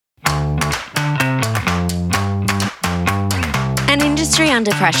Industry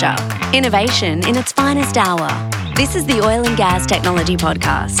under pressure. Innovation in its finest hour. This is the Oil and Gas Technology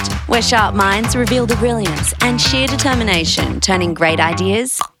Podcast, where sharp minds reveal the brilliance and sheer determination turning great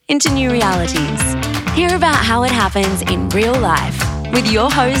ideas into new realities. Hear about how it happens in real life with your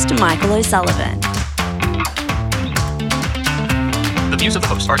host, Michael O'Sullivan. The views of the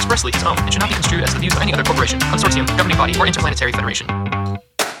host are expressly his own and should not be construed as the views of any other corporation, consortium, governing body, or interplanetary federation.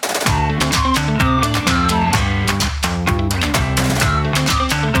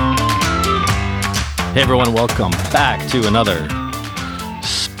 Hey everyone, welcome back to another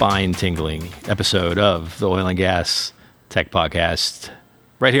spine-tingling episode of the Oil and Gas Tech Podcast,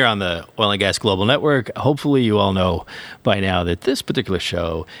 right here on the Oil and Gas Global Network. Hopefully you all know by now that this particular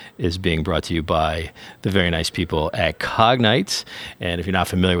show is being brought to you by the very nice people at Cognite. And if you're not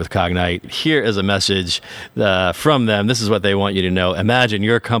familiar with Cognite, here is a message from them. This is what they want you to know. Imagine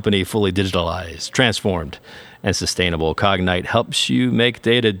your company fully digitalized, transformed, and sustainable. Cognite helps you make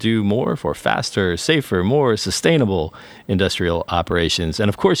data do more for faster, safer, more sustainable industrial operations. And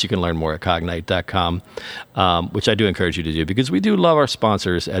of course, you can learn more at cognite.com, which I do encourage you to do because we do love our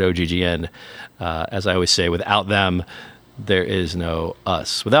sponsors at OGGN. As I always say, without them, there is no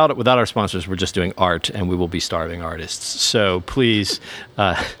us. Without our sponsors, we're just doing art, and we will be starving artists. So please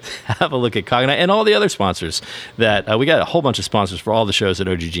have a look at Cognite and all the other sponsors that we got a whole bunch of sponsors for all the shows at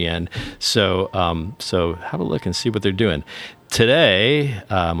OGGN. So have a look and see what they're doing. Today,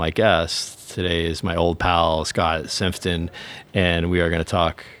 my guest today is my old pal Scott Senften, and we are going to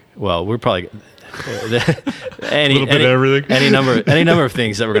talk. Well, we're probably. Any number of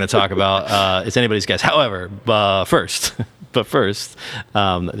things that we're going to talk about. It's anybody's guess. However, first, there's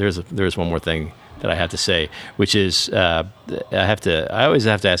one more thing that I have to say, which is I always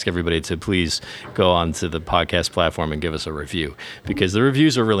have to ask everybody to please go onto the podcast platform and give us a review, because the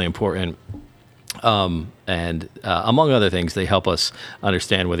reviews are really important. And among other things, they help us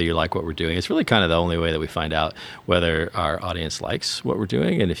understand whether you like what we're doing. It's really kind of the only way that we find out whether our audience likes what we're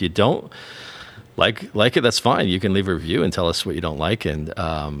doing. And if you don't like it, that's fine. You can leave a review and tell us what you don't like and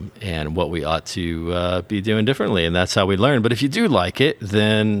what we ought to be doing differently. And that's how we learn. But if you do like it,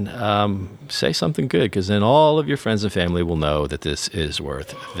 then say something good, because then all of your friends and family will know that this is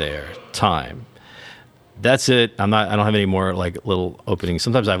worth their time. That's it. I don't have any more like little openings.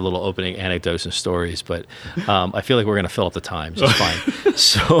 Sometimes I have little opening anecdotes and stories, but I feel like we're going to fill up the time just fine.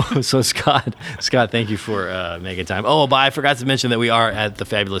 So Scott, thank you for making time. Oh, but I forgot to mention that we are at the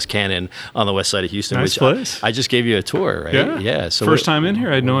fabulous Cannon on the west side of Houston. Nice place. I just gave you a tour, right? Yeah. So first time in here,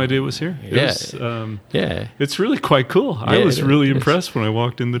 I had no idea it was here. It's really quite cool. I was really impressed when I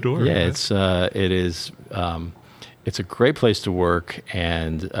walked in the door. Yeah, it's a great place to work,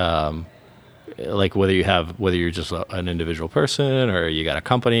 and like whether you're just an individual person or you got a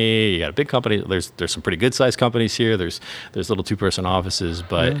company, you got a big company. There's some pretty good sized companies here. There's little 2-person offices,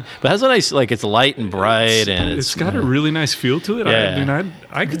 but it has a nice, like, it's light and bright, and it's got a really nice feel to it. Yeah.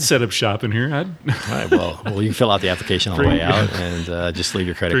 I could set up shop in here. All right, well, you can fill out the application on the way out and just leave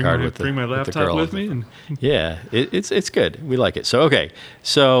your credit card with bring my laptop with me. And yeah, it's good. We like it. So okay,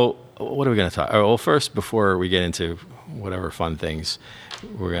 so what are we going to talk? Well, first, before we get into whatever fun things,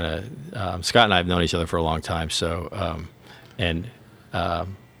 we're gonna. Scott and I have known each other for a long time, so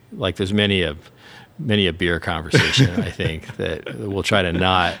like there's many a beer conversation. I think that we'll try to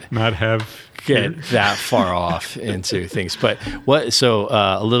not get that far off into things. But what? So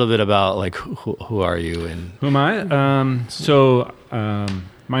a little bit about like who are you and who am I?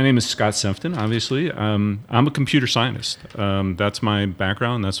 My name is Scott Senften. Obviously, I'm a computer scientist. That's my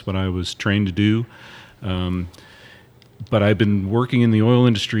background. That's what I was trained to do. But I've been working in the oil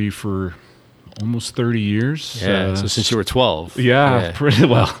industry for almost 30 years. Yeah, so since you were 12. Yeah. Pretty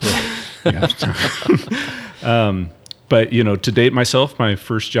well. Yeah. But, to date myself, my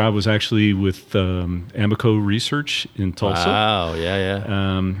first job was actually with Amoco Research in Tulsa. Wow,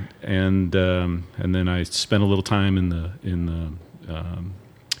 yeah. And then I spent a little time in the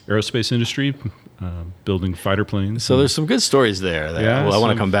aerospace industry, building fighter planes. So there's some good stories there that I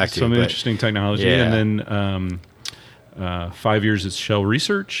want to come back to. Some interesting technology. Yeah. And then 5 years at Shell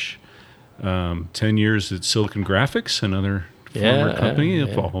Research, 10 years at Silicon Graphics, another former company.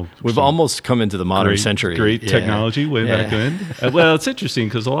 We've almost come into the modern century. Great technology way back then. Well, it's interesting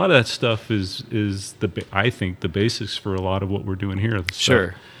because a lot of that stuff is I think the basics for a lot of what we're doing here.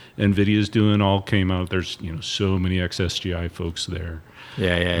 Sure. NVIDIA's doing all came out. There's so many XSGI folks there.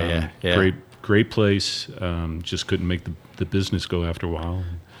 Yeah. Great place. Just couldn't make the business go after a while.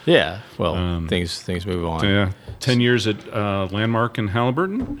 Yeah, well, things move on. Yeah, 10 years at Landmark and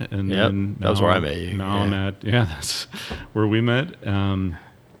Halliburton, and then that was where I met you. Now I'm at that's where we met.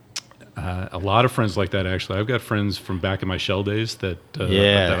 A lot of friends like that, actually. I've got friends from back in my Shell days that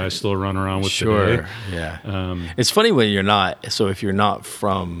I still run around with today. Yeah. It's funny when you're not. So if you're not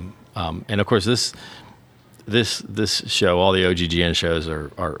from, and of course this show, all the OGGN shows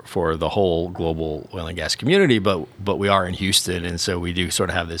are for the whole global oil and gas community, but we are in Houston, and so we do sort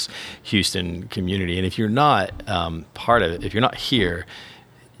of have this Houston community. And if you're not part of it, if you're not here,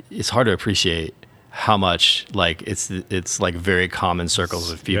 it's hard to appreciate how much like it's like very common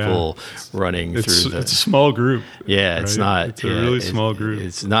circles of people running through. It's a small group. Yeah, right? it's not. It's a really small group.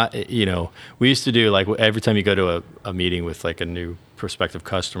 It's not. We used to do like every time you go to a meeting with like a new prospective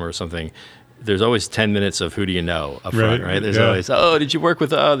customer or something, there's always 10 minutes of who do you know up front, right? There's always, did you work with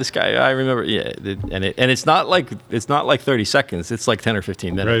this guy? I remember. Yeah, and it's not like 30 seconds. It's like 10 or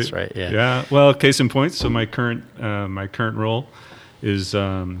 15 minutes, right? Yeah. Yeah. Well, case in point. So my current role is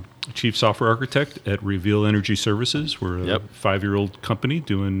Chief Software Architect at Reveal Energy Services. We're a 5-year-old company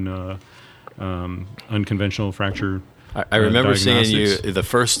doing unconventional fracture. I remember seeing you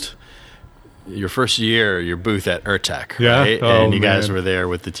your first year, your booth at ERTEC, right? And you guys were there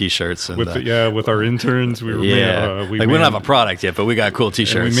with the T-shirts and with our interns. We were we don't have a product yet, but we got cool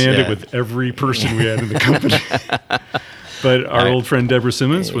T-shirts. We manned it with every person we had in the company. But our old friend Deborah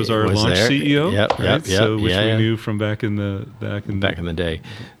Simmons was our launch CEO. Yep. So which we knew from back in the day.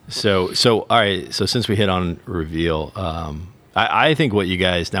 So all right. So since we hit on Reveal, I think what you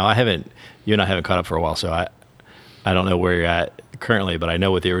guys now you and I haven't caught up for a while, so I don't know where you're at currently, but I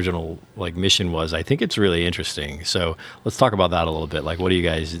know what the original like mission was. I think it's really interesting. So let's talk about that a little bit. Like, what are you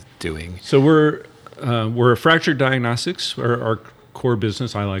guys doing? So we're a fracture diagnostics. Our core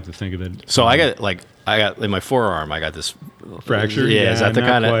business, I like to think of it. So I got in my forearm, I got this fracture. Yeah, is that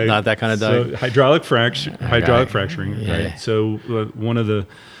not that kind of so hydraulic fracturing. Yeah. Right. So one of the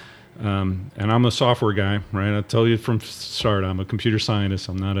and I'm a software guy, right? I'll tell you from start, I'm a computer scientist.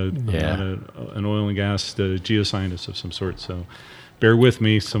 I'm not an oil and gas geoscientist of some sort. So bear with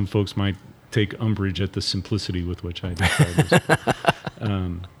me. Some folks might take umbrage at the simplicity with which I describe this.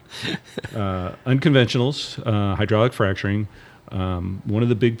 Unconventionals, hydraulic fracturing. One of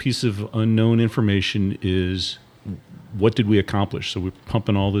the big pieces of unknown information is what did we accomplish? So we're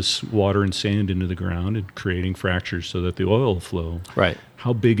pumping all this water and sand into the ground and creating fractures so that the oil will flow. Right.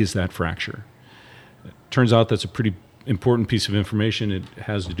 How big is that fracture? Turns out that's a pretty important piece of information. It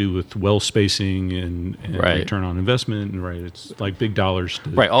has to do with well spacing and return on investment. And it's like big dollars.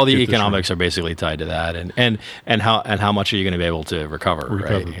 All the economics are basically tied to that, and how much are you going to be able to recover?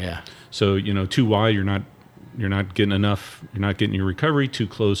 Right. Yeah. So too wide, you're not getting enough. You're not getting your recovery. Too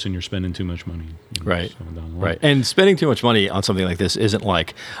close, and you're spending too much money. Right. And spending too much money on something like this isn't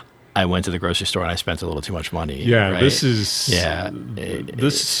like I went to the grocery store and I spent a little too much money. Yeah, right? This is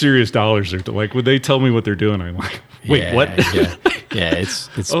serious dollars. They're like when they tell me what they're doing, I'm like, wait, what? Yeah, it's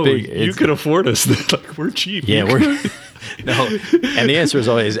big. You could afford us. Like we're cheap. Yeah, we're no. And the answer is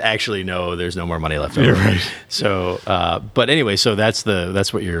always actually no. There's no more money left over. Yeah, right. So, but anyway, so that's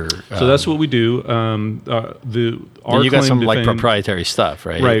what you're. So that's what we do. You got some like proprietary stuff,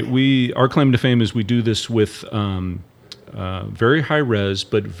 right? Right. Our claim to fame is we do this with very high res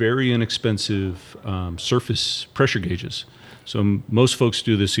but very inexpensive surface pressure gauges. So most folks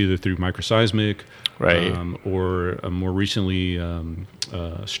do this either through microseismic, or more recently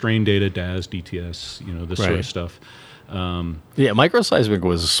strain data, DAS, DTS, this sort of stuff. Microseismic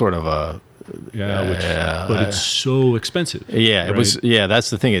was sort of a but it's so expensive. Yeah, it was. Yeah,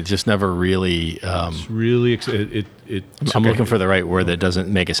 that's the thing. It just never really. It's really. I'm looking for the right word that doesn't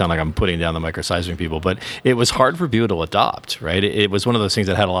make it sound like I'm putting down the microseismic people, but it was hard for people to adopt. Right, it was one of those things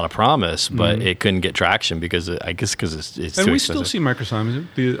that had a lot of promise, but it couldn't get traction because it's too expensive. And we still see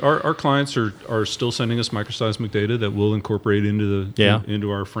microseismic. Our clients are still sending us microseismic data that we'll incorporate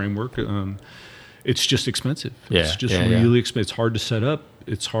into our framework. It's just expensive. It's just really expensive. It's hard to set up.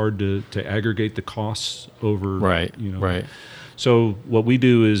 It's hard to aggregate the costs over. Right. So what we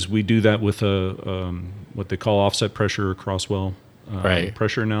do is we do that with what they call offset pressure or crosswell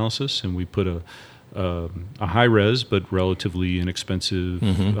pressure analysis, and we put a high res but relatively inexpensive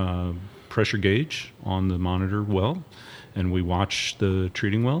pressure gauge on the monitor well, and we watch the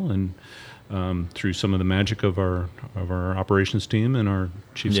treating well, and through some of the magic of our operations team and our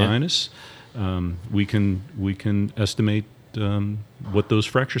chief scientists. We can estimate what those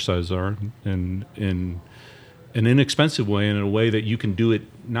fracture sizes are, and in an inexpensive way, and in a way that you can do it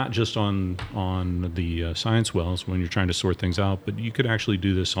not just on the science wells when you're trying to sort things out, but you could actually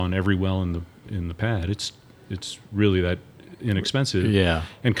do this on every well in the pad. It's really that inexpensive. Yeah,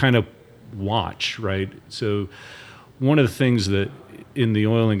 and kind of watch, right? So one of the things that in the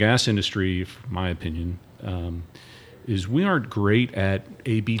oil and gas industry, in my opinion, is we aren't great at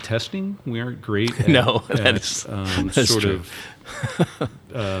A/B testing. We aren't great at, that's sort true.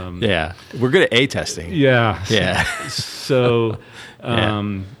 of yeah. We're good at A testing. Yeah. Yeah. So,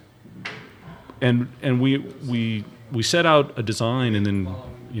 and we set out a design, and then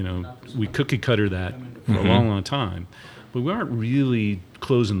we cookie cutter that for a long time, but we aren't really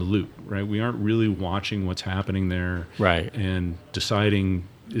closing the loop, right? We aren't really watching what's happening there, right? And deciding,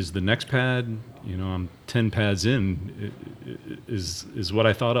 is the next pad, I'm 10 pads in, is what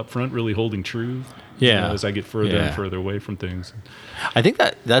I thought up front really holding true? Yeah. As I get further and further away from things. I think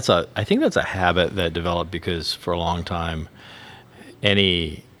that's a habit that developed because for a long time,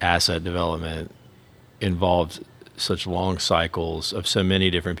 any asset development involved such long cycles of so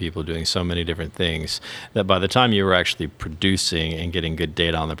many different people doing so many different things that by the time you were actually producing and getting good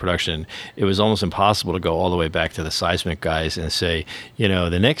data on the production, it was almost impossible to go all the way back to the seismic guys and say,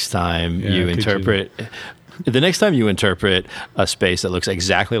 the next time you interpret a space that looks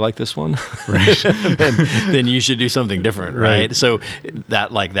exactly like this one, right. then you should do something different, right? So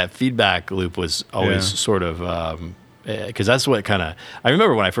that feedback loop was always sort of because that's what I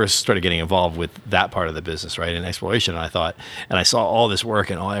remember when I first started getting involved with that part of the business, right, in exploration. And I saw all this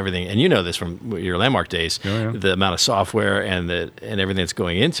work and everything, and this from your Landmark days, the amount of software and everything that's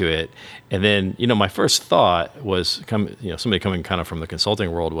going into it. And then, my first thought was, somebody coming kind of from the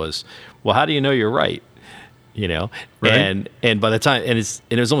consulting world was, well, how do you know you're right? Right. And by the time, and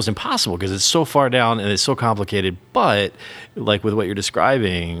it was almost impossible because it's so far down and it's so complicated. But like with what you're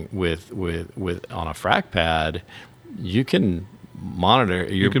describing with on a frac pad, you can monitor.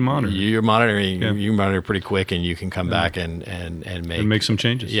 You're monitoring. Yeah. You monitor pretty quick, and you can come back and make some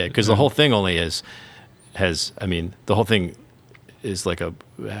changes. Yeah, because the whole thing only the whole thing is like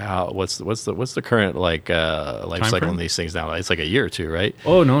what's the current life cycle on these things now? It's like a year or two, right?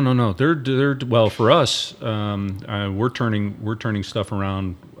 Oh no. They're well for us. We're turning stuff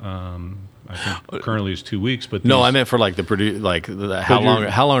around. I think currently it's 2 weeks, but I meant for like how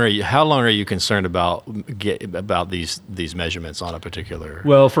long are you concerned about these measurements on a particular?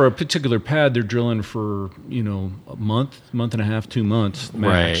 Well, for a particular pad, they're drilling for a month and a half, 2 months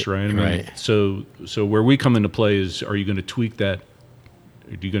max, right? Right. So where we come into play is, are you going to tweak that?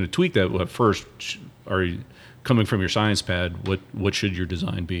 Are you going to tweak that? Well, first, are you coming from your science pad? What should your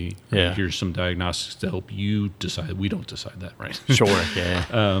design be? Yeah. Here's some diagnostics to help you decide. We don't decide that, right? Sure.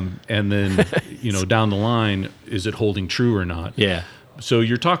 Yeah. And then down the line, is it holding true or not? Yeah. So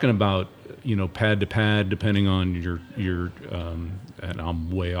you're talking about pad to pad, depending on your and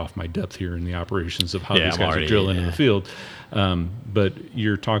I'm way off my depth here in the operations of how these guys are drilling in the field. But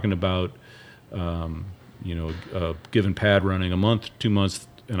you're talking about a given pad running a month, 2 months.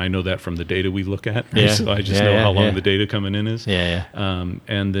 And I know that from the data we look at, right? So I just know how long the data coming in is. And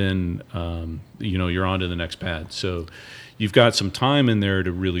then, you're on to the next pad. So you've got some time in there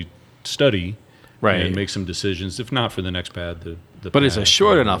to really study and make some decisions. If not for the next pad, but it's a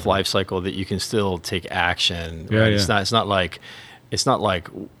short enough life cycle that you can still take action. Right? It's not like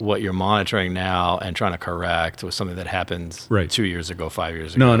what you're monitoring now and trying to correct was something that happened 2 years ago, 5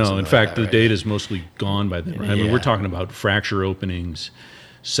 years ago. No. In fact, the data is mostly gone by then. Right? I mean, we're talking about fracture openings,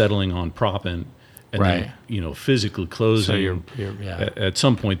 settling on proppant, and then physically closing. So at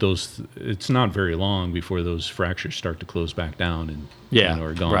some point, it's not very long before those fractures start to close back down and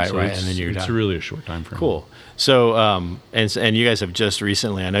are gone. Right. So And then it's really a short time frame. Cool. So and you guys have just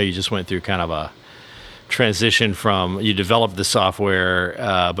recently, I know you just went through kind of a transition from, you developed the software,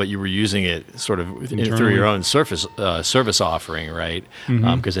 but you were using it sort of through your own service offering, right?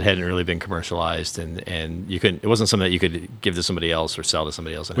 Because it hadn't really been commercialized, and you couldn't. It wasn't something that you could give to somebody else or sell to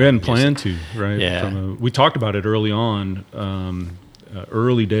somebody else. We hadn't planned to, right? Yeah. We talked about it early on.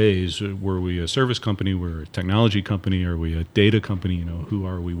 Early days, were we a service company? Were we a technology company? Are we a data company? Who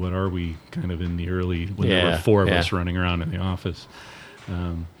are we? What are we? Kind of in the early, when there were four of us running around in the office.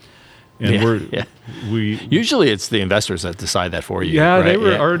 We usually it's the investors that decide that for you. Yeah,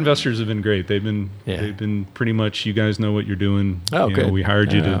 right? Our investors have been great. They've been pretty much, you guys know what you're doing. Oh, good. We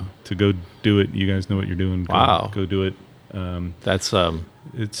hired you to go do it. You guys know what you're doing. Go do it. That's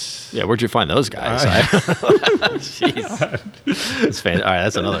it's where'd you find those guys? Jeez, that's fantastic.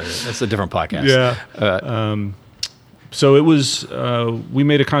 All right, that's a different podcast. Yeah. So it was. We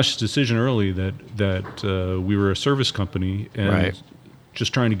made a conscious decision early that we were a service company, and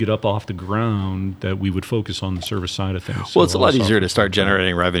just trying to get up off the ground that we would focus on the service side of things. Well, it's a lot easier to start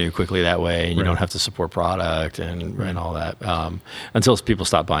generating revenue quickly that way, and you don't have to support product and all that until people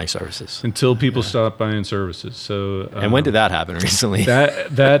stop buying services. Until people stop buying services. So, and when did that happen recently?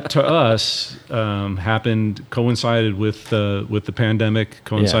 That to us coincided with the pandemic,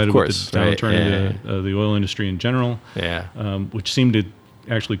 coincided with the downturn of the oil industry in general, which seemed to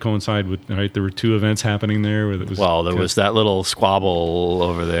actually coincided with, there were two events happening there. Where there was that little squabble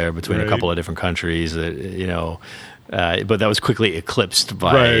over there between a couple of different countries that, but that was quickly eclipsed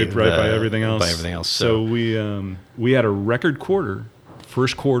by by everything else. By everything else. So we had a record quarter,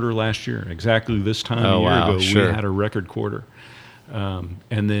 first quarter last year, exactly this time a year ago. We had a record quarter, and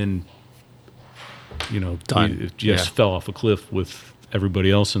then it just fell off a cliff with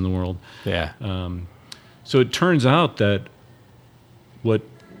everybody else in the world. Yeah. So it turns out that what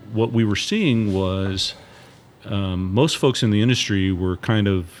we were seeing was most folks in the industry were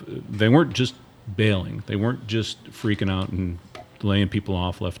they weren't just bailing. They weren't just freaking out and laying people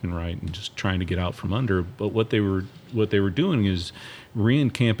off left and right and just trying to get out from under. But what they were doing is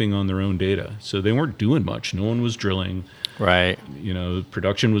re-encamping on their own data. So they weren't doing much. No one was drilling. Right.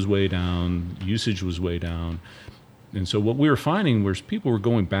 Production was way down. Usage was way down. And so what we were finding was people were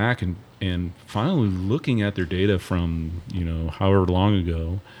going back and finally looking at their data from, however long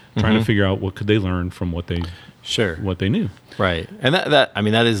ago, trying to figure out what could they learn from what they knew. Right. And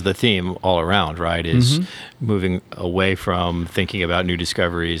that is the theme all around, right? Is moving away from thinking about new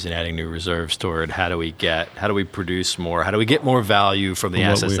discoveries and adding new reserves toward how do we produce more? How do we get more value from the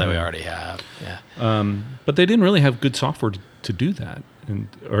assets that we already have? Yeah. But they didn't really have good software to do that.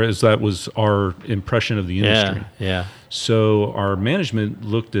 Or as that was our impression of the industry. Yeah. So our management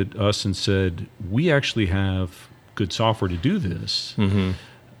looked at us and said, we actually have good software to do this. Mm-hmm.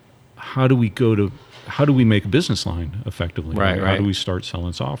 How do we make a business line effectively? Right. How do we start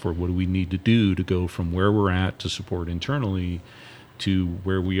selling software? What do we need to do to go from where we're at to support internally to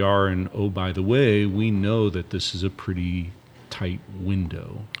where we are? And by the way, we know that this is a pretty tight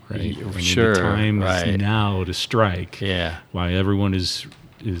window, right? Sure. The time is now to strike. Yeah. Why everyone is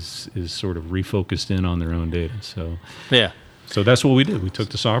sort of refocused in on their own data. So So that's what we did. We took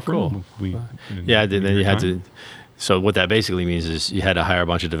the software. Cool. Then you had to. So what that basically means is you had to hire a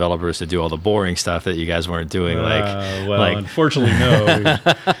bunch of developers to do all the boring stuff that you guys weren't doing. Unfortunately, no.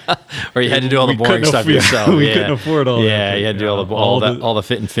 Or you had to do all the boring stuff yourself. We couldn't afford all that. Yeah, you had to do all the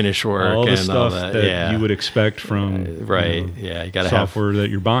fit and finish work. All the and stuff all that you would expect from you got to have software that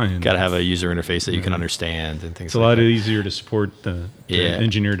you're buying. Got to have a user interface that you can understand and things it's like that. It's a lot easier to support the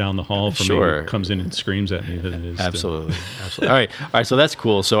engineer down the hall from me who comes in and screams at me than it is. Absolutely. All right. So that's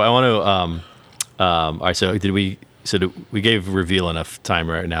cool. So I want to. All right. So we gave Reveal enough time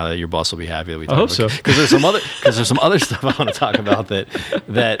right now that your boss will be happy that we talked about it. Because there's some other stuff I want to talk about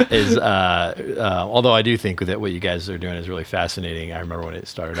that is although I do think that what you guys are doing is really fascinating. I remember when it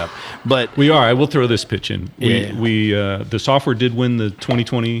started up, but we are. I will throw this pitch in. We the software did win the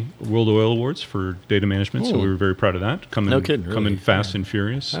 2020 World Oil Awards for data management, so we were very proud of that. Coming fast and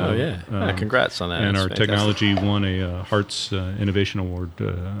furious. So, congrats on that. And our technology won a Hearts Innovation Award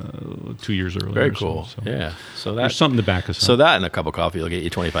 2 years earlier. Very cool. So that. Something to back us up. So that and a cup of coffee will get you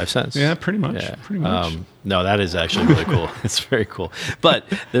 25 cents. Yeah, pretty much. No, that is actually really cool. It's very cool. But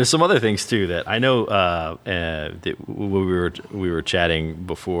there's some other things too that I know that we were chatting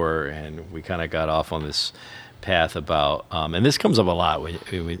before, and we kind of got off on this path about, and this comes up a lot when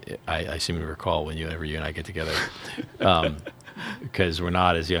I seem to recall whenever you and I get together. Because we're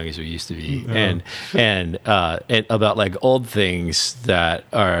not as young as we used to be, and about like old things that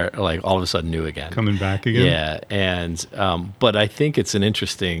are like all of a sudden new again, coming back again. Yeah, and but I think it's an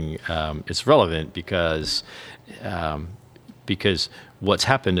interesting, it's relevant because what's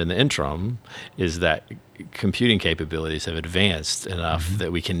happened in the interim is that computing capabilities have advanced enough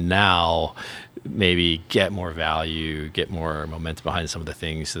that we can now maybe get more value, get more momentum behind some of the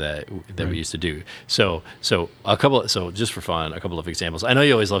things that we used to do. So just for fun, a couple of examples. I know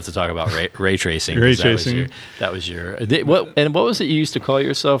you always love to talk about ray tracing. That was your what was it you used to call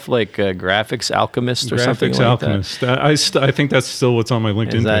yourself, like a graphics alchemist or something like alchemist. That? I think that's still what's on my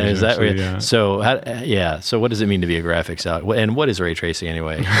LinkedIn page. Is that right? Yeah. So what does it mean to be a graphics and what is ray tracing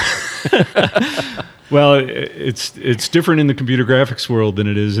anyway? Well, it's different in the computer graphics world than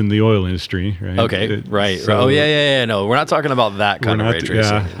it is in the oil industry, right? Okay, right. So no, we're not talking about that kind of ray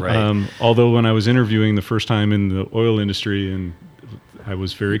tracing, right? Although when I was interviewing the first time in the oil industry, and I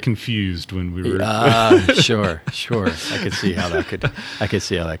was very confused when we were. Sure. I could see how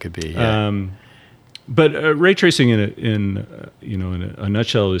that could be. Yeah. But ray tracing in a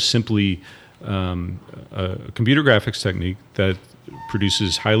nutshell is simply a computer graphics technique that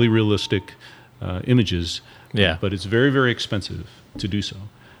produces highly realistic images. Yeah. But it's very, very expensive to do so.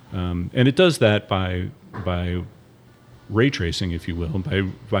 And it does that by ray tracing, if you will,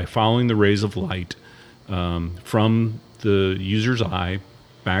 by following the rays of light from the user's eye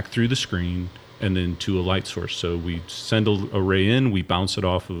back through the screen and then to a light source. So we send a ray in, we bounce it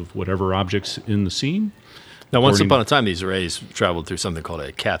off of whatever objects in the scene. Now, once upon a time, these rays traveled through something called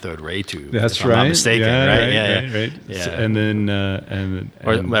a cathode ray tube. That's if right. I'm not mistaken, right? Right. Yeah. And then,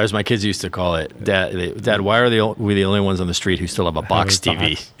 or as my kids used to call it, Dad, why are we the only ones on the street who still have a box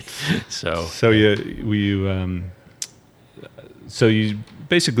TV? So you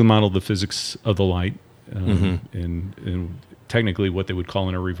basically model the physics of the light in technically what they would call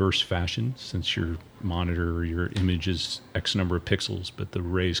in a reverse fashion, since your monitor or your image is X number of pixels, but the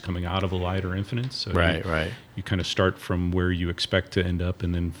rays coming out of a light are infinite. So you kind of start from where you expect to end up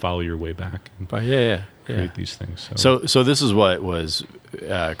and then follow your way back. And create these things. So this is what was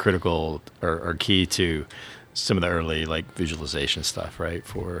critical or key to some of the early visualization stuff, right?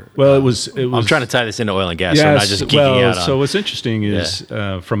 It was. I'm trying to tie this into oil and gas, so I'm not just geeking out on. So what's interesting is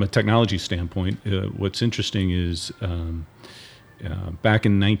from a technology standpoint, what's interesting is back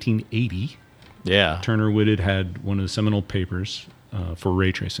in 1980, Turner Whitted had one of the seminal papers for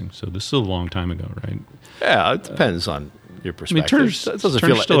ray tracing. So this is a long time ago, right? Yeah, it depends on your perspective. It doesn't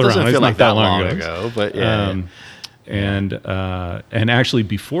feel like that long ago, but and actually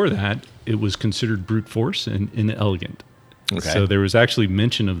before that, it was considered brute force and inelegant. Okay. So there was actually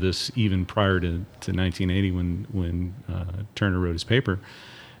mention of this even prior to 1980 when Turner wrote his paper,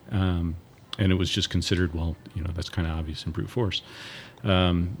 and it was just considered, that's kind of obvious in brute force.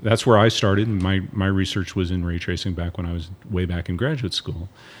 That's where I started. My research was in ray tracing back when I was way back in graduate school,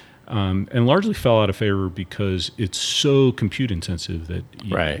 and largely fell out of favor because it's so compute intensive that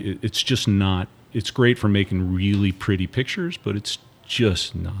it's just not. It's great for making really pretty pictures, but it's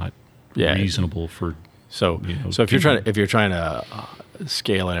just not reasonable for. So if you're trying to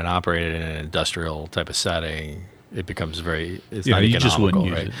scale it and operate it in an industrial type of setting, it becomes not economical, you just wouldn't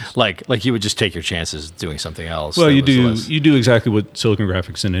use right? it. Like you would just take your chances doing something else. Well, you do exactly what Silicon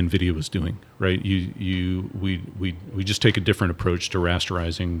Graphics and NVIDIA was doing, right? We just take a different approach to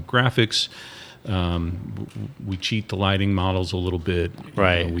rasterizing graphics. We cheat the lighting models a little bit.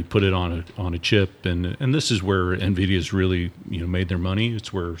 Right. We put it on a chip, and this is where NVIDIA's really made their money.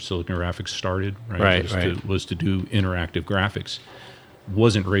 It's where Silicon Graphics started, right? Was to do interactive graphics.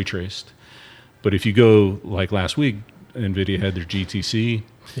 Wasn't ray traced. But if you go like last week, NVIDIA had their GTC.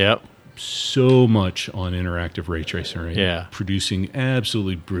 Yep. So much on interactive ray tracing, right? Yeah. Producing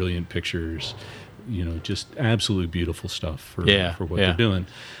absolutely brilliant pictures, just absolutely beautiful stuff for what they're doing.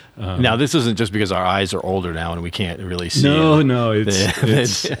 Now, this isn't just because our eyes are older now and we can't really see. No,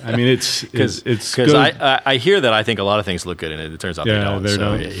 it's because I hear that I think a lot of things look good and it turns out they don't.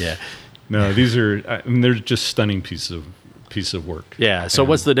 No, these are they're just stunning piece of work. Yeah. So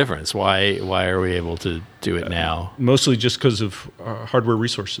what's the difference? Why are we able to do it now? Mostly just because of hardware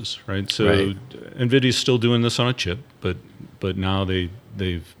resources, right? So NVIDIA's still doing this on a chip, but now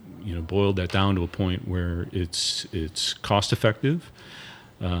they've boiled that down to a point where it's cost effective.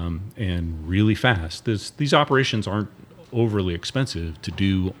 And really fast. These operations aren't overly expensive to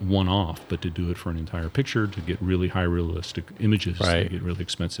do one-off, but to do it for an entire picture, to get really high realistic images, they get really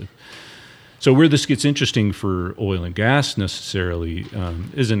expensive. So where this gets interesting for oil and gas necessarily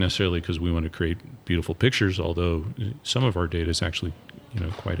isn't necessarily because we want to create beautiful pictures, although some of our data is actually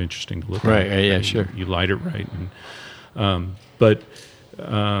quite interesting to look at. Right, sure. You light it right. But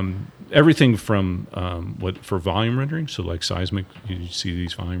everything from for volume rendering, so like seismic, you see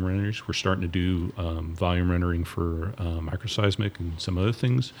these volume renderings. We're starting to do volume rendering for microseismic and some other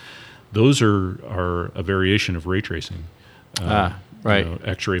things. Those are a variation of ray tracing.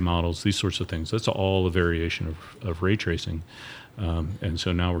 X-ray models, these sorts of things. That's all a variation of ray tracing. And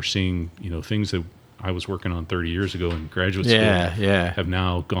so now we're seeing things that I was working on 30 years ago in graduate school have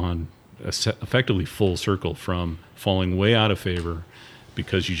now gone effectively full circle from falling way out of favor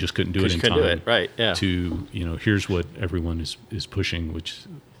because you just couldn't do it in time. To here's what everyone is pushing, which is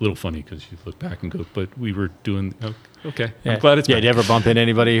a little funny because you look back and go, but we were doing okay. I'm glad it's back. Do you ever bump into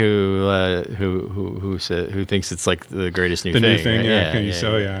anybody who thinks it's like the greatest new thing? New thing, right? I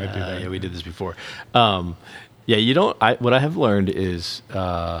do that. Yeah, we did this before. You don't. What I have learned is.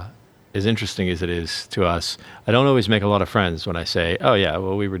 As interesting as it is to us, I don't always make a lot of friends when I say, "Oh yeah,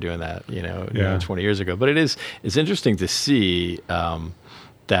 well we were doing that, 20 years ago." But it's interesting to see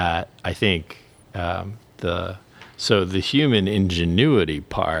that I think the human ingenuity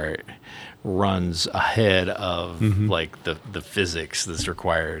part runs ahead of like the physics that's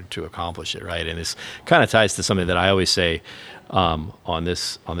required to accomplish it, right? And this kind of ties to something that I always say on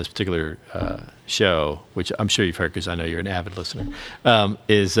this particular show, which I'm sure you've heard because I know you're an avid listener.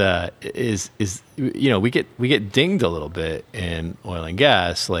 Is you know, we get dinged a little bit in oil and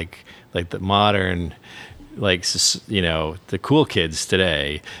gas, like the modern, like, you know, the cool kids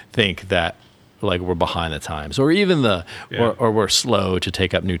today think that like we're behind the times, or even or we're slow to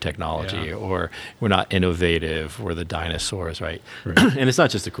take up new technology, or we're not innovative, we're the dinosaurs, right? And it's not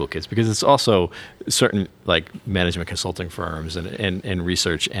just the cool kids, because it's also certain like management consulting firms and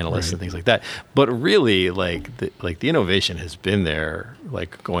research analysts and things like that. But really, like the innovation has been there,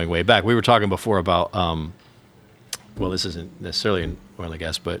 like going way back. We were talking before about well, this isn't necessarily in oil and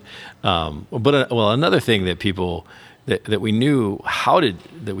gas, but another thing that people that we knew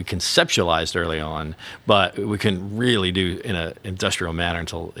that we conceptualized early on, but we couldn't really do in an industrial manner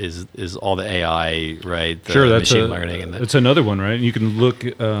until is all the AI, right? The machine learning. And that's another one, right? And you can look,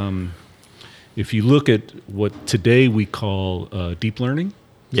 if you look at what today we call deep learning.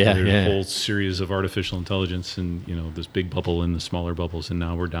 There's a whole series of artificial intelligence, and you know, this big bubble and the smaller bubbles, and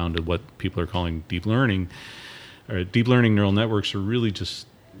now we're down to what people are calling deep learning. Deep learning neural networks are really just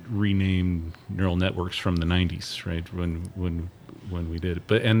renamed neural networks from the 90s, right? When we did it,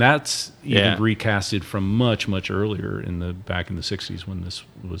 and that's even recasted from much earlier back in the 60s, when this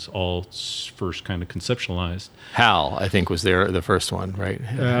was all first kind of conceptualized. HAL, I think, was the first one, right?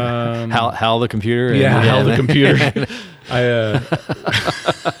 HAL the computer. HAL the computer.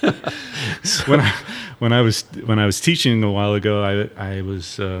 When I was teaching a while ago, I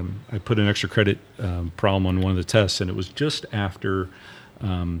put an extra credit problem on one of the tests, and it was just after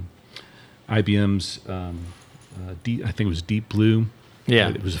IBM's I think it was Deep Blue. Yeah,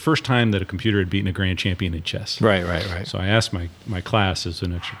 it was the first time that a computer had beaten a grand champion in chess. Right. So I asked my class as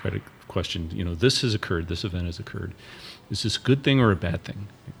an extra credit question. You know, this event has occurred. Is this a good thing or a bad thing?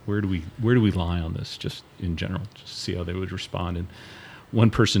 Where do we lie on this? Just in general, just see how they would respond. And one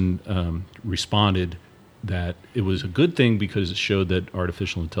person responded that it was a good thing because it showed that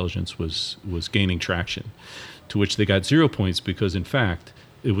artificial intelligence was gaining traction. To which they got 0 points, because in fact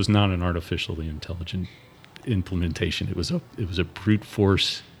it was not an artificially intelligent implementation. It was a brute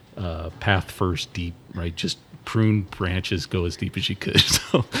force, path first, deep, right? Just prune branches, go as deep as you could.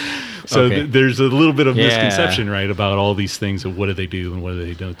 So there's a little bit of misconception, right, about all these things of what do they do and what do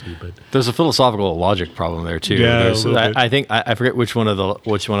they don't do. But there's a philosophical logic problem there too. Yeah, I think I forget which one of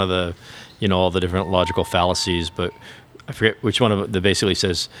the you know, all the different logical fallacies, but I forget which one of that basically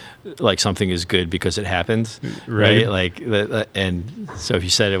says like something is good because it happened, right? Like, and so if you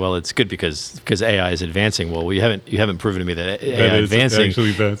said it, well, it's good because AI is advancing. Well, you haven't proven to me that AI advancing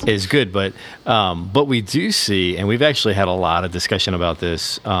is good, but we do see, and we've actually had a lot of discussion about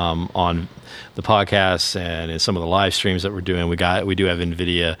this on the podcasts and in some of the live streams that we're doing. We do have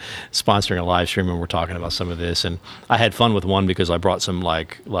NVIDIA sponsoring a live stream, and we're talking about some of this. And I had fun with one because I brought some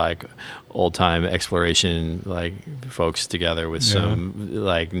like old time exploration like folks together with some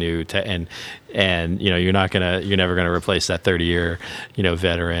like new and you know, you're never gonna replace that 30-year, you know,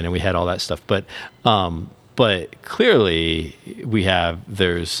 veteran, and we had all that stuff. But clearly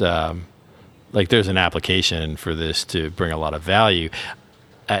there's an application for this to bring a lot of value.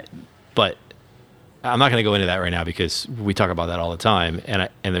 But I'm not going to go into that right now because we talk about that all the time. And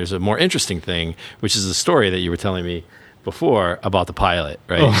there's a more interesting thing, which is the story that you were telling me before about the pilot,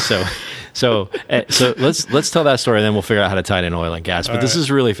 right? Oh. So let's tell that story, and then we'll figure out how to tie it in oil and gas. But this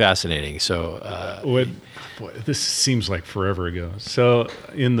is really fascinating. So this seems like forever ago. So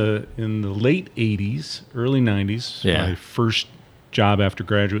in the late 80s, early 90s, my first job after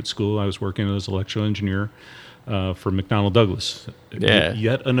graduate school, I was working as an electrical engineer for McDonnell Douglas.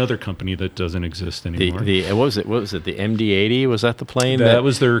 Yet another company that doesn't exist anymore. What was it? The MD-80? Was that the plane? That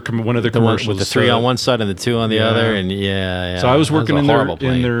was one of their commercials. With the 3 on one side and the 2 on the other. And So I was working in their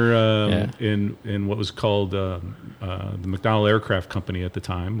in what was called the McDonnell Aircraft Company at the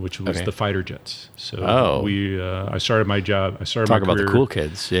time, which was the fighter jets. So I started my job. Talk about the cool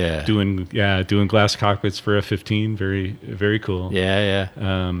kids. Doing glass cockpits for F-15. Very, very cool.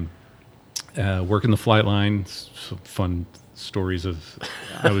 Working the flight line, some fun stories of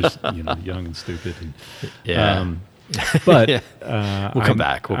I was young and stupid. But we'll come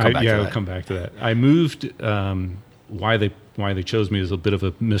back. We'll come back to that. I moved. Why they chose me is a bit of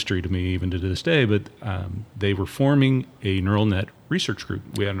a mystery to me even to this day. But they were forming a neural net research group.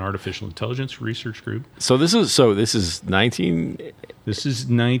 We had an artificial intelligence research group. So this is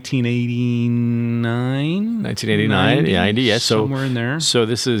 1989. 1989, 90, yes. Somewhere in there. So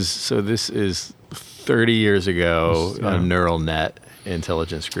this is 30 years ago. A neural net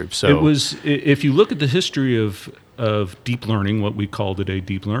intelligence group. So it was. If you look at the history of deep learning, what we call today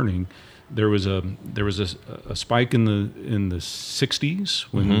deep learning, there was a spike in the 60s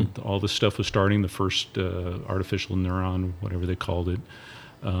when all this stuff was starting, the first artificial neuron, whatever they called it.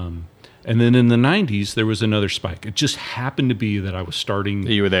 And then in the 90s, there was another spike. It just happened to be that I was starting.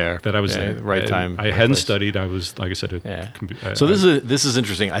 You were there. That I was there. Right time. I hadn't studied. I was, like I said, So this is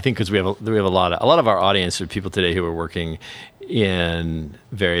interesting. I think because we have a lot of our audience are people today who are working in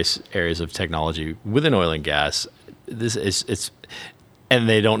various areas of technology within oil and gas. And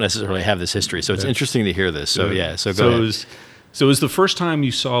they don't necessarily have this history. So it's interesting to hear this. So So go ahead. So it was the first time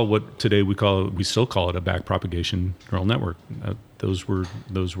you saw what today we still call it a backpropagation neural network. Those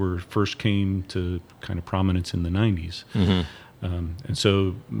were first came to kind of prominence in the 90s. And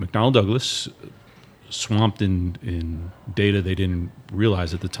so McDonnell Douglas, swamped in data they didn't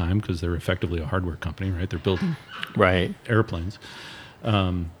realize at the time because they're effectively a hardware company, right? They're building airplanes.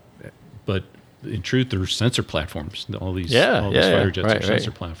 But in truth, they're sensor platforms. All these fighter jets are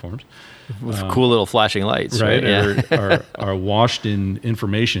sensor platforms. With cool little flashing lights, right? Are washed in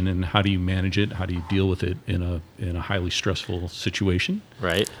information, and how do you manage it? How do you deal with it in a highly stressful situation?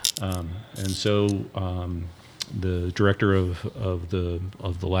 Right. And so the director of the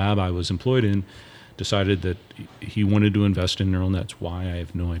lab I was employed in decided that he wanted to invest in neural nets. Why? I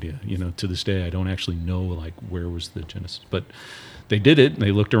have no idea. To this day, I don't actually know where was the genesis, but they did it.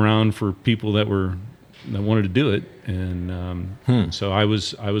 They looked around for people that wanted to do it, and so I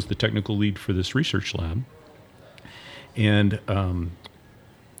was the technical lead for this research lab. And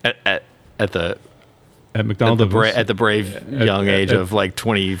at McDonnell Douglas, at the brave young age of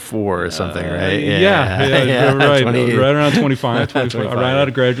 24 or something, right? Right. 20, right around 25, right out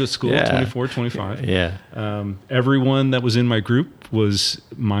of graduate school, 24, 25. Yeah. Everyone that was in my group was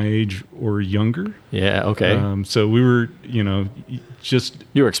my age or younger. Yeah. Okay. So we were, you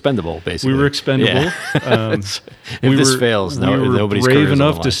were expendable, basically. We were expendable. Yeah. If this fails, nobody's brave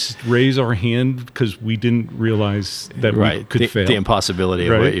enough to raise our hand because we didn't realize that we could fail. The impossibility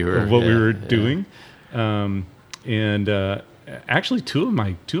of what you were, we were doing. Actually, two of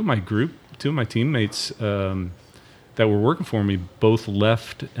my teammates that were working for me both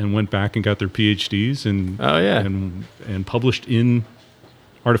left and went back and got their PhDs and published in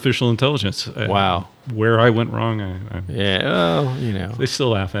artificial intelligence. Wow. Where I went wrong, they still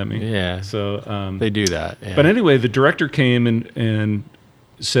laugh at me. Yeah. So they do that. Yeah. But anyway, the director came and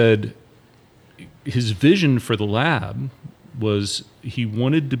said his vision for the lab was he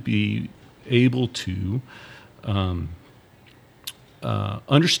wanted to be able to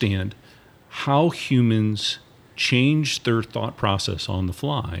understand how humans change their thought process on the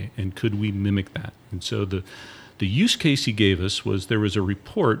fly, and could we mimic that? And so the use case he gave us was there was a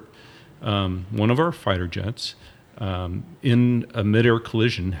report, one of our fighter jets in a midair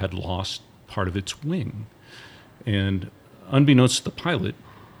collision had lost part of its wing, and unbeknownst to the pilot,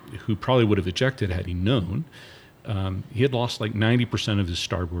 who probably would have ejected had he known, he had lost 90% of his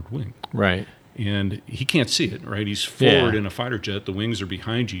starboard wing. Right. And he can't see it, right? He's forward in a fighter jet. The wings are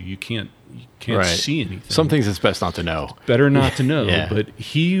behind you. You can't see anything. Some things it's best not to know. Better not to know. But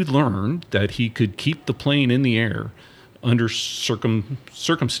he learned that he could keep the plane in the air under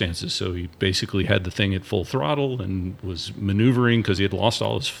circumstances. So he basically had the thing at full throttle and was maneuvering because he had lost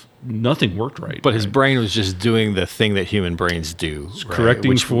all his. Nothing worked right. But his brain was just doing the thing that human brains do. Correcting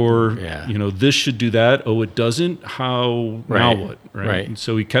this should do that. Oh, it doesn't. How? Now what? Right. And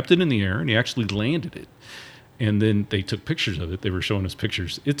so he kept it in the air and he actually landed it. And then they took pictures of it. They were showing us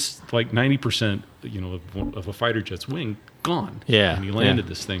pictures. It's 90%, of a fighter jet's wing gone. Yeah. And he landed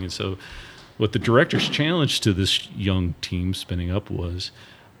this thing. And so what the director's challenge to this young team spinning up was,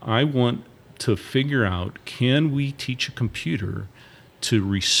 I want to figure out, can we teach a computer to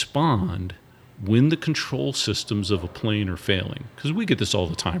respond when the control systems of a plane are failing? Because we get this all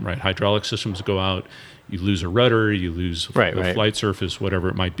the time, right? Hydraulic systems go out, you lose a rudder, you lose a flight surface, whatever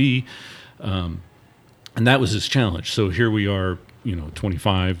it might be. And that was his challenge. So here we are,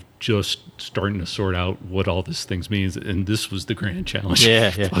 25, just starting to sort out what all this things means, and this was the grand challenge.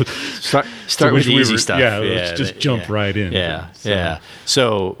 Start with the easy stuff. Let's just jump right in.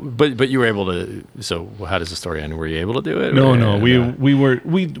 So, but you were able to. So, how does the story end? Were you able to do it? No.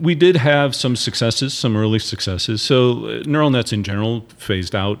 We did have some successes, some early successes. So, neural nets in general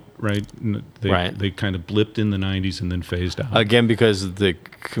phased out. Right. They kind of blipped in the 90s and then phased out again because the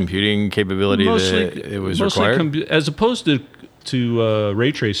computing capability that it was required, as opposed to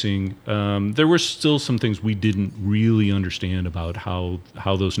ray tracing, there were still some things we didn't really understand about how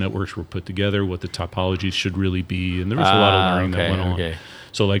those networks were put together, what the topologies should really be, and there was a lot of learning that went on. Okay.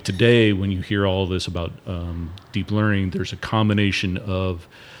 So like today, when you hear all this about deep learning, there's a combination of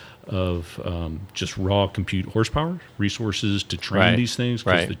just raw compute horsepower, resources to train these things,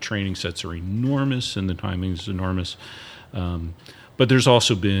 because the training sets are enormous and the timing is enormous. But there's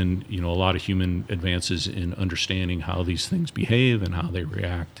also been, a lot of human advances in understanding how these things behave and how they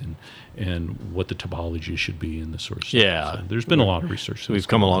react, and what the topology should be and this sort of stuff. Yeah, so there's been a lot of research. We've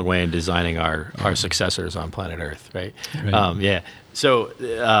come a long way in designing our successors on planet Earth, right? Yeah. So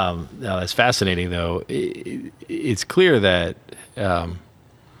that's fascinating, though. It's clear that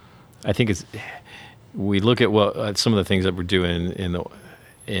I think we look at what some of the things that we're doing in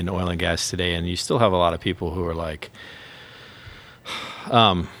oil and gas today, and you still have a lot of people who are like,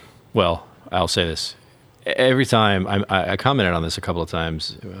 well, I'll say this. Every time I commented on this a couple of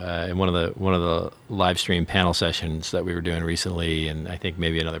times in one of the live stream panel sessions that we were doing recently, and I think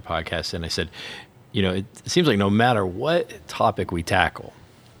maybe another podcast, and I said, it seems like no matter what topic we tackle,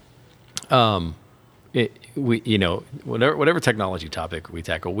 whatever technology topic we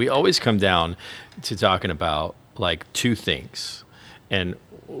tackle, we always come down to talking about like two things, and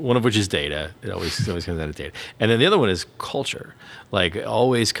one of which is data. It always comes down to data, and then the other one is culture. Like we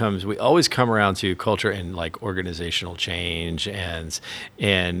always come around to culture and like organizational change and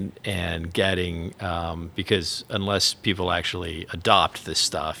getting because unless people actually adopt this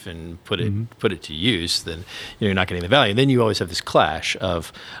stuff and put it to use, then you're not getting the value. And then you always have this clash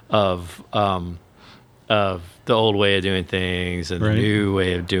of the old way of doing things and the new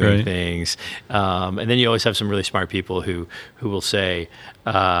way of doing things. And then you always have some really smart people who will say,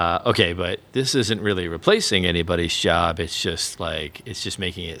 okay, but this isn't really replacing anybody's job. It's just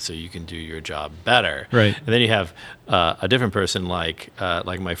making it so you can do your job better. Right. And then you have a different person like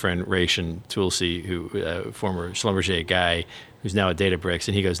my friend Raytion Tulsi, who former Schlumberger guy, who's now at Databricks,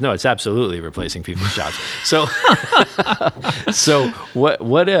 and he goes, no, it's absolutely replacing people's jobs. So,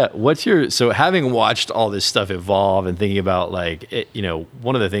 what's your, so having watched all this stuff evolve and thinking about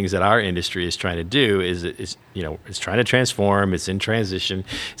one of the things that our industry is trying to do is it's trying to transform, it's in transition.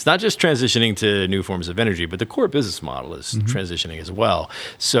 It's not just transitioning to new forms of energy, but the core business model is transitioning as well.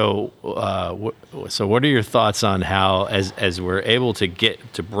 So, what are your thoughts on how, as we're able to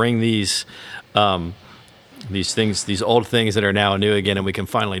get to bring these things, these old things that are now new again, and we can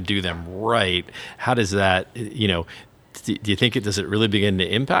finally do them right? How does that, do you think does it really begin to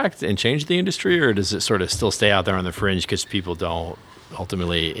impact and change the industry, or does it sort of still stay out there on the fringe because people don't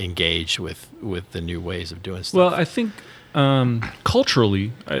ultimately engage with the new ways of doing stuff? Well, I think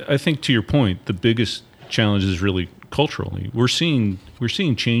culturally, I think to your point, the biggest challenge is really culturally. We're seeing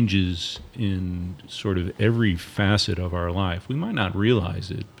changes in sort of every facet of our life. We might not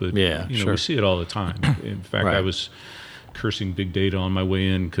realize it, but we see it all the time. In fact, I was cursing big data on my way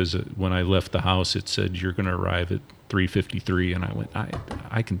in because when I left the house, it said you're going to arrive at 3:53, and I went,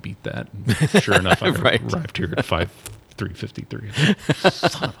 I can beat that. And sure enough, I arrived here at 3:53.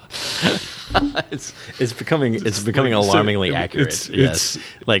 It's becoming alarmingly accurate.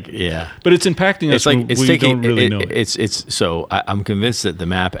 But it's impacting us. We don't really know it. So I'm convinced that the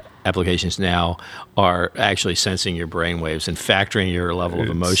map applications now are actually sensing your brain waves and factoring your level of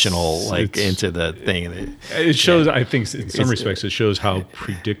emotional into the thing. It shows. I think in some respects it shows how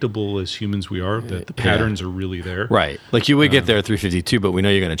predictable as humans we are. That the patterns are really there. Right. Like you would get there at 3:52, but we know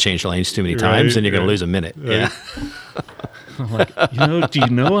you're going to change lanes too many times, and you're going to lose a minute. Right. Yeah. I'm like, do you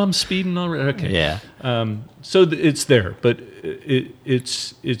know I'm speeding already? Okay. Yeah. So it's there, but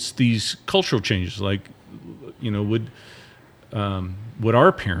it's these cultural changes. Like, would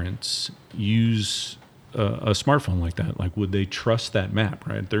our parents use a smartphone like that? Like, would they trust that map?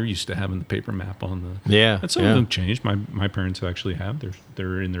 Right? They're used to having the paper map on the. Yeah. And some of them changed. My parents actually have.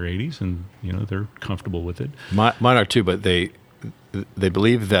 They're in their 80s, and they're comfortable with it. Mine are too, but they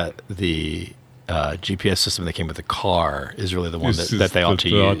believe that the GPS system that came with the car is really the one that they ought to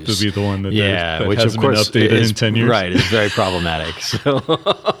use. Ought to be the one that which hasn't of course been updated in 10 years. Right, it's very problematic. So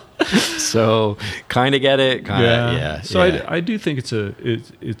kind of get it. So I do think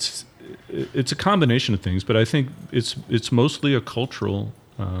it's a combination of things, but I think it's mostly a cultural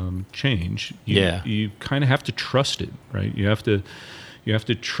change. You kind of have to trust it, right? You have to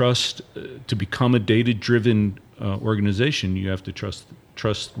trust to become a data-driven organization. You have to trust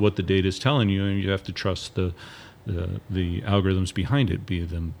what the data is telling you, and you have to trust the algorithms behind it, be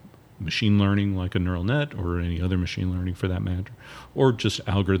them machine learning like a neural net or any other machine learning for that matter, or just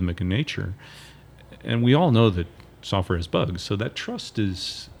algorithmic in nature. And we all know that software has bugs. So that trust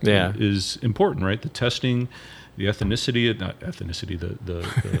is important, right? The testing, the ethnicity, not ethnicity,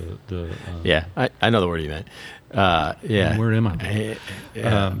 the yeah, I know the word you meant. Yeah. Where am I?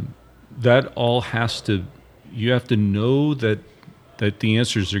 That all has to, you have to know that the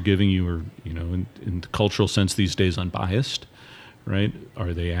answers they're giving you are, in the cultural sense these days, unbiased, right?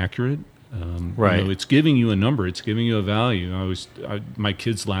 Are they accurate? Right. It's giving you a number. It's giving you a value. My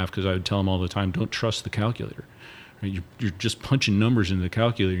kids laugh because I would tell them all the time, don't trust the calculator. Right? You're just punching numbers into the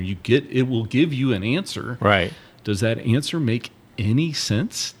calculator. It will give you an answer. Right. Does that answer make any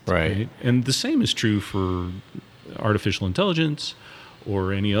sense? Right. And the same is true for artificial intelligence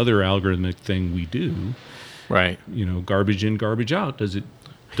or any other algorithmic thing we do. Right. Garbage in, garbage out.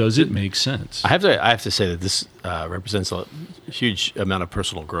 Does it make sense? I have to say that this represents a huge amount of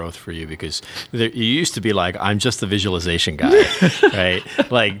personal growth for you, because you used to be like, I'm just the visualization guy, right?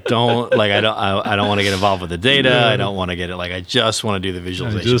 I don't want to get involved with the data. Yeah. I don't want to get it. I just want to do the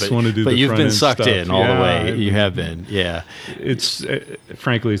visualization. I just want to do. But you've been sucked stuff. in all the way. You have been, yeah. It's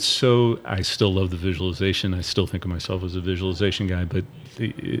frankly, it's so. I still love the visualization. I still think of myself as a visualization guy. But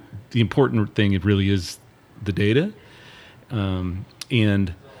the important thing, it really is the data, and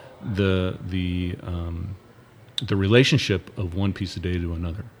the relationship of one piece of data to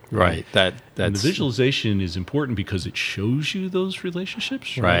another. Right. And the visualization is important because it shows you those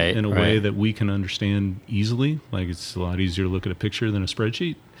relationships, right, in a way that we can understand easily. Like, it's a lot easier to look at a picture than a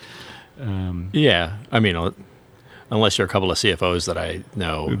spreadsheet. Yeah. I mean, unless you're a couple of CFOs that I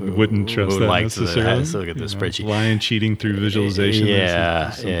know who wouldn't trust that like necessarily. to look at the spreadsheet. Lying, cheating through visualization.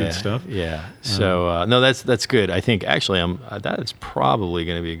 Some good stuff. Yeah. So no, that's good. I think actually that is probably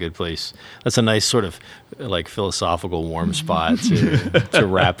going to be a good place. That's a nice sort of philosophical warm spot to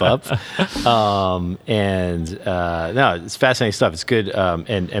wrap up. No, it's fascinating stuff. It's good.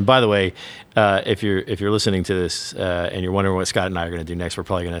 And by the way, if you're listening to this and you're wondering what Scott and I are going to do next, we're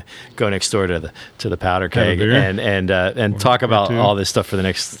probably going to go next door to the powder keg and talk about all this stuff for the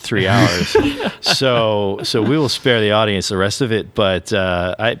next 3 hours. So we will spare the audience the rest of it. But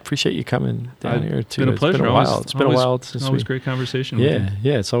I appreciate you coming down here too. It's been a pleasure. It's been a while since always great conversation. Yeah,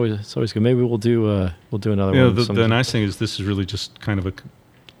 yeah. It's always good. Maybe we'll do another one. The nice thing is this is really just kind of a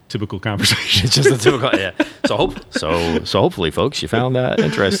typical conversation. It's just a typical, yeah. So hopefully, folks, you found that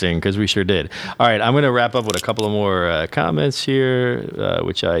interesting, because we sure did. All right, I'm going to wrap up with a couple of more comments here,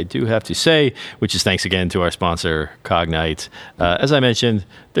 which I do have to say, which is thanks again to our sponsor, Cognite. As I mentioned,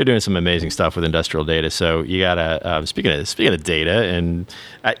 they're doing some amazing stuff with industrial data. So you gotta speaking of data, and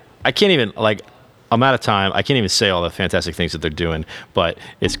I can't even I'm out of time. I can't even say all the fantastic things that they're doing, but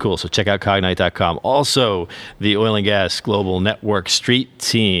it's cool. So check out Cognite.com. Also, the Oil and Gas Global Network Street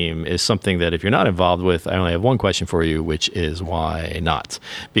Team is something that if you're not involved with, I only have one question for you, which is why not?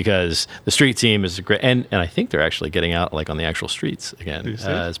 Because the Street Team is great, and I think they're actually getting out on the actual streets again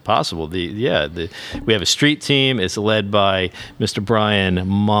as possible. We have a Street Team. It's led by Mr. Brian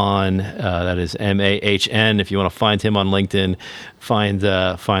Mahn. That is Mahn. If you want to find him on LinkedIn, find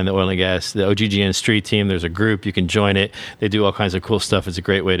the Oil and Gas, the OGGN Street Team. There's a group. You can join it. They do all kinds of cool stuff. It's a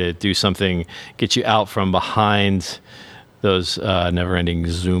great way to do something, get you out from behind those never-ending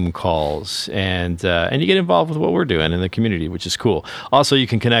Zoom calls, and you get involved with what we're doing in the community, which is cool. Also, you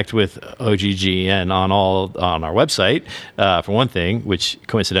can connect with OGGN on our website, for one thing, which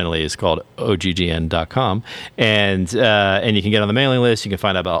coincidentally is called OGGN.com, and you can get on the mailing list. You can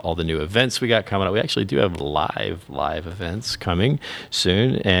find out about all the new events we got coming up. We actually do have live events coming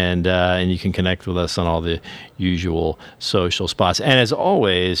soon, and you can connect with us on all the usual social spots. And as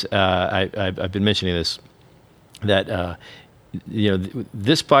always, I've been mentioning this, that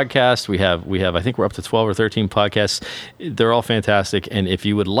this podcast we have I think we're up to 12 or 13 podcasts. They're all fantastic, and if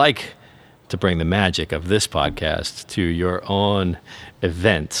you would like to bring the magic of this podcast to your own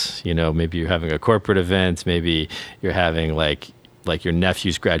event, maybe you're having a corporate event, maybe you're having like your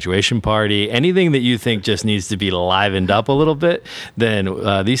nephew's graduation party, anything that you think just needs to be livened up a little bit, then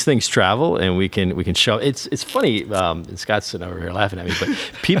these things travel, and we can show. It's funny, and Scott's sitting over here laughing at me, but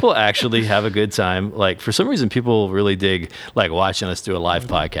people actually have a good time. For some reason, people really dig watching us do a live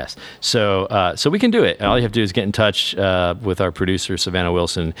podcast. So we can do it. And all you have to do is get in touch with our producer, Savannah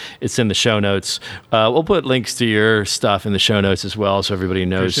Wilson. It's in the show notes. We'll put links to your stuff in the show notes as well, so everybody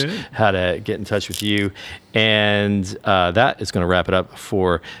knows how to get in touch with you. And that is going to wrap it up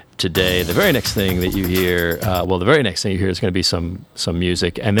for today. The very next thing that you hear, is going to be some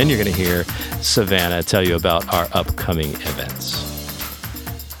music, and then you're going to hear Savannah tell you about our upcoming events.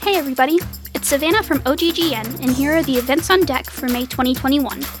 Hey everybody, it's Savannah from OGGN, and here are the events on deck for May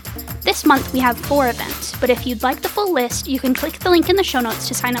 2021. This month we have 4 events, but if you'd like the full list, you can click the link in the show notes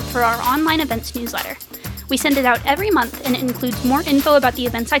to sign up for our online events newsletter. We send it out every month, and it includes more info about the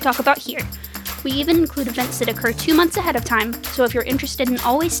events I talk about here. We even include events that occur 2 months ahead of time, so if you're interested in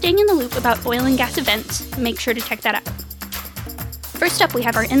always staying in the loop about oil and gas events, make sure to check that out. First up, we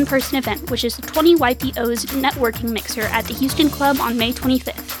have our in-person event, which is the 20 YPO's networking mixer at the Houston Club on May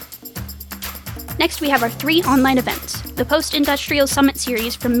 25th. Next, we have our 3 online events, the Post-Industrial Summit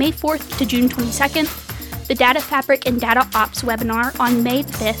Series from May 4th to June 22nd, the Data Fabric and Data Ops webinar on May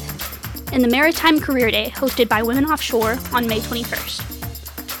 5th, and the Maritime Career Day hosted by Women Offshore on May 21st.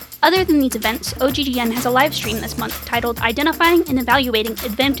 Other than these events, OGGN has a live stream this month titled Identifying and Evaluating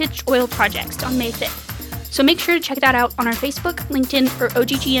Advantaged Oil Projects on May 5th. So make sure to check that out on our Facebook, LinkedIn, or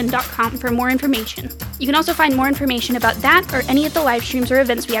OGGN.com for more information. You can also find more information about that or any of the live streams or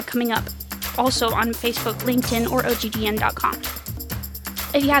events we have coming up, also on Facebook, LinkedIn, or OGGN.com.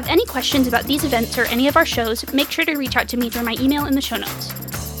 If you have any questions about these events or any of our shows, make sure to reach out to me through my email in the show notes.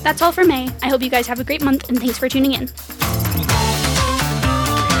 That's all for May. I hope you guys have a great month, and thanks for tuning in.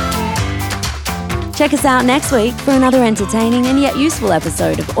 Check us out next week for another entertaining and yet useful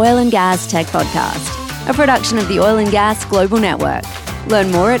episode of Oil and Gas Tech Podcast, a production of the Oil and Gas Global Network.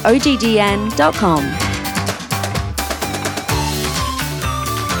 Learn more at OGGN.com.